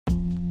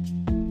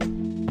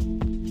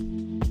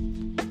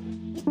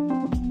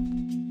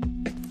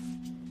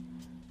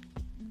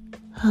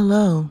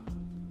Hello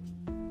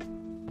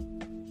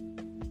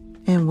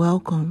and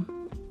welcome.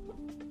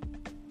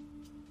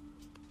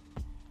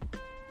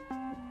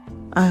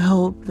 I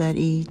hope that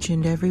each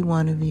and every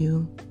one of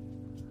you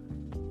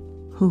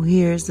who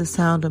hears the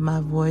sound of my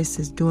voice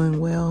is doing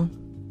well.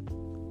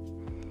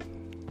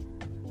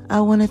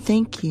 I want to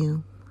thank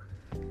you.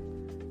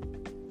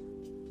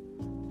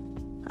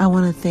 I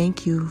want to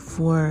thank you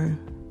for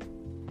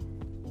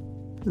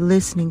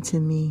listening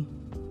to me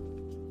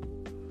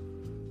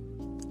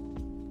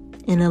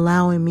and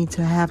allowing me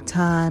to have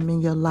time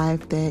in your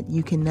life that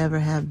you can never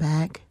have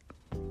back.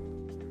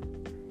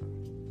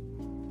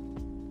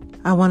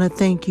 I want to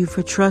thank you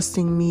for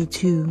trusting me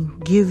to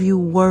give you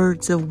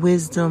words of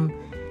wisdom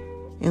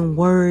and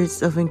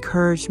words of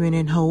encouragement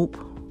and hope.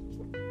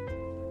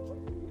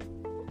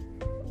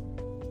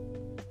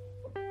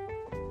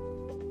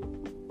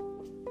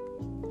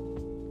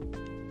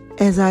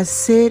 As I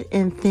sit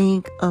and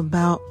think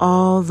about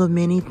all the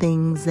many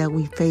things that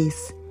we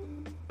face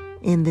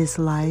in this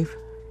life,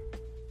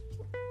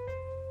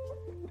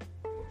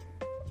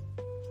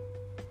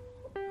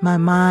 my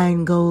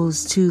mind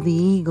goes to the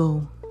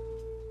eagle.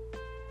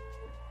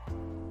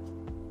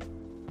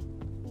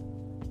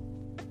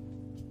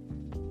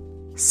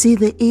 See,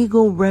 the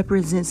eagle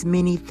represents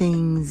many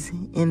things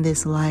in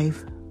this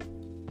life.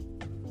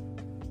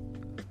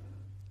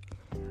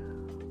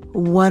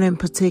 One in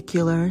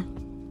particular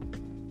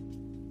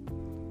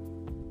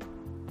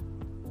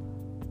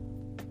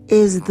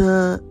is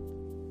the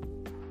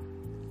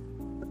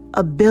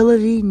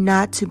ability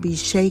not to be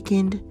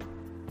shaken,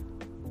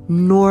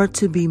 nor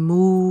to be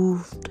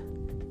moved,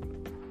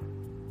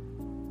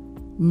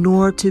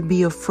 nor to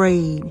be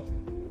afraid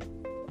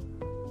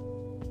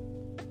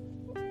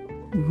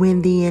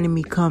when the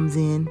enemy comes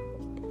in.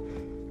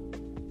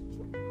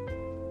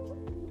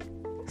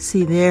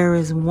 See, there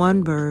is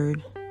one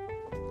bird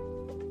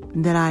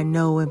that I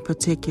know in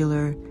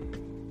particular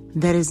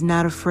that is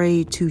not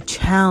afraid to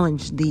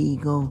challenge the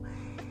eagle,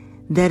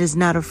 that is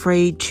not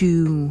afraid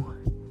to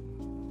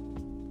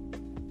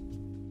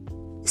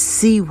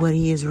see what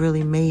he is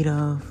really made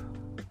of.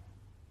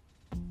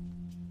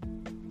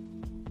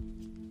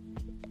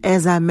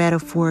 As I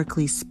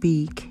metaphorically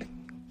speak,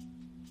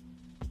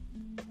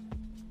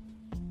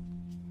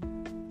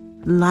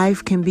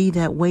 life can be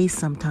that way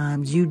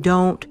sometimes. You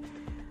don't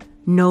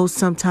know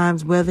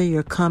sometimes whether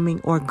you're coming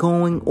or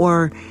going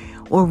or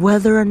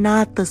whether or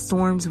not the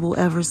storms will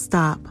ever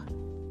stop.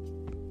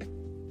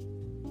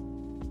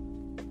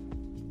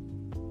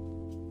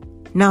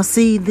 Now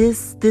see,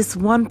 this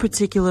one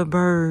particular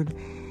bird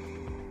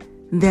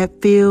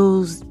that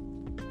feels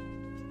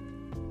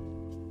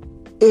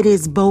it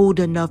is bold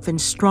enough and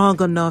strong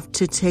enough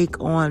to take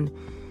on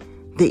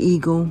the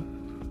eagle,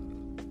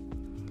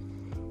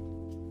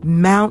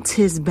 mounts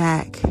his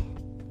back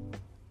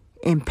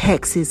and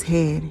pecks his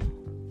head.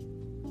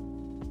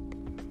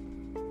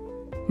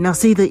 Now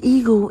see, the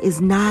eagle is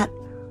not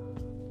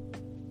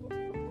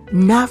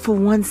for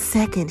 1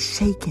 second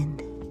shaken.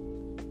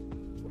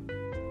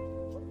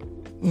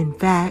 In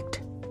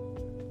fact,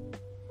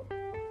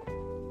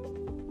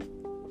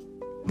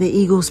 the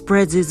eagle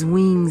spreads its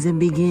wings and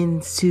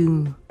begins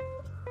to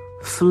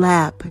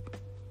flap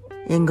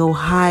and go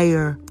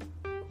higher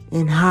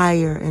and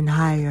higher and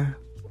higher.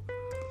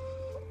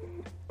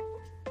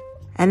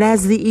 And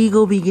as the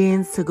eagle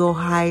begins to go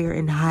higher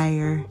and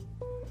higher,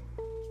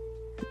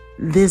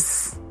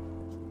 this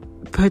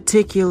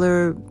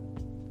particular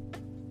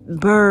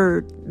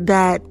bird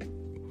that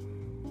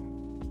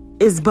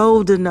is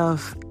bold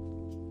enough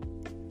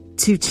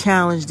to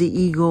challenge the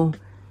eagle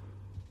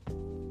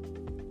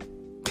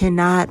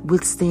cannot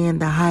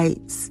withstand the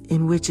heights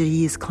in which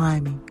he is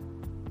climbing.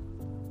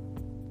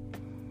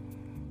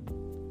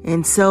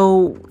 And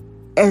so,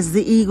 as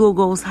the eagle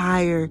goes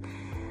higher,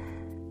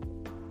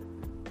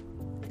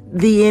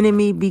 the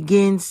enemy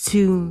begins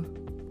to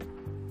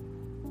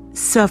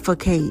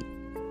suffocate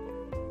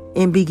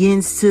and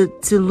begins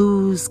to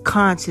lose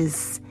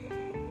conscience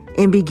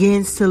and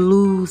begins to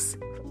lose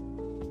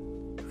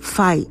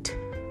fight.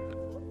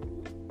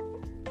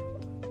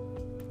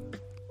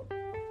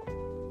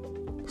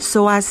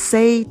 So I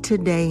say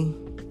today,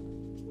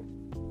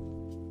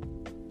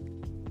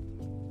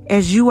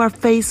 as you are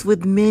faced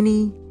with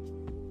many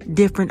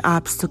different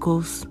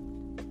obstacles,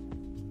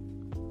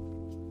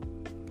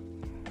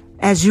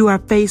 as you are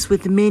faced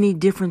with many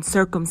different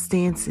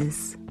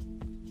circumstances,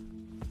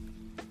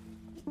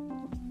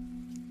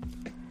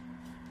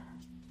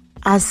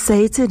 I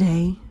say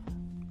today,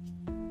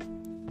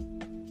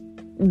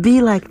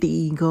 be like the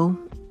eagle.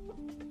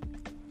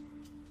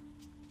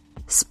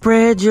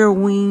 Spread your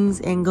wings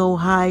and go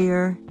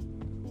higher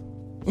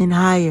and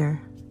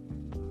higher.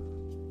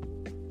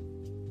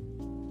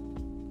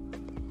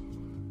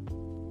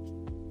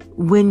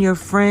 When your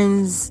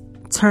friends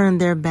turn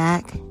their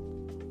back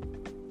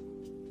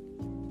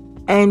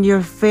and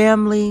your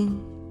family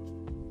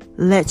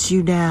lets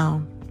you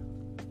down,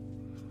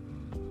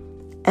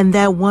 and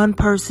that one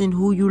person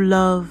who you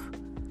love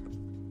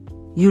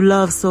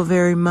so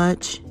very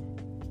much,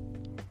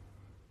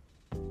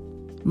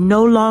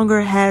 no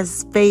longer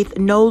has faith,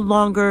 no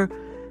longer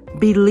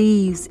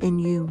believes in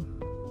you.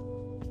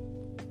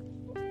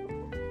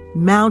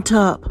 Mount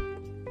up.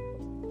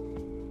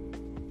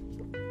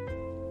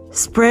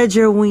 Spread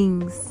your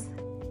wings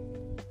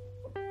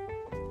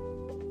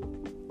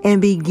and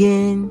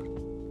begin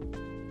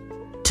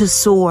to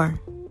soar.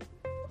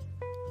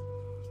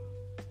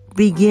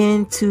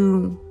 Begin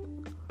to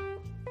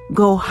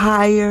go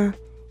higher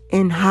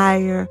and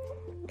higher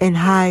and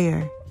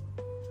higher,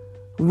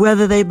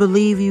 whether they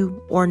believe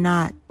you or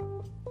not.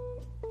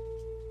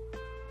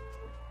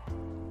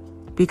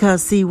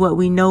 Because see, what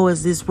we know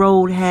is this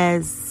road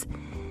has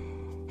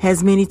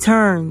many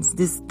turns.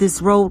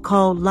 This road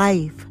called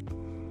life.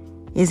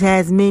 It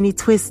has many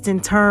twists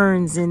and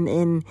turns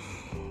and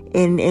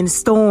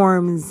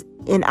storms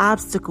and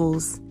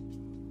obstacles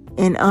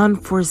and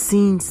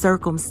unforeseen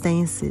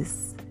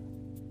circumstances.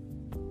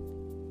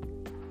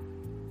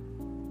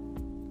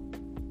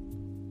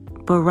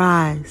 But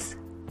rise.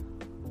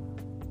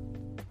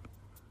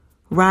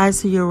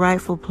 Rise to your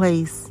rightful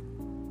place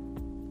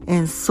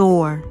and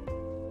soar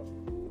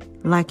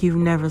like you've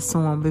never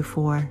soared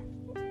before.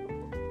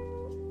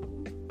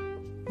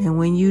 And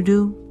when you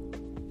do,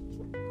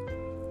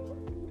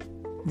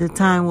 the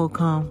time will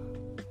come.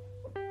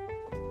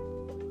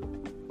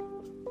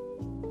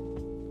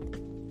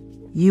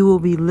 You will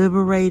be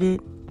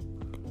liberated,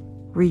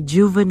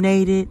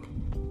 rejuvenated,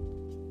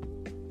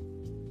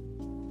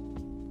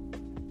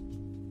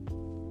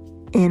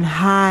 and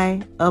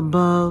high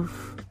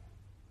above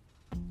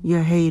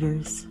your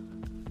haters.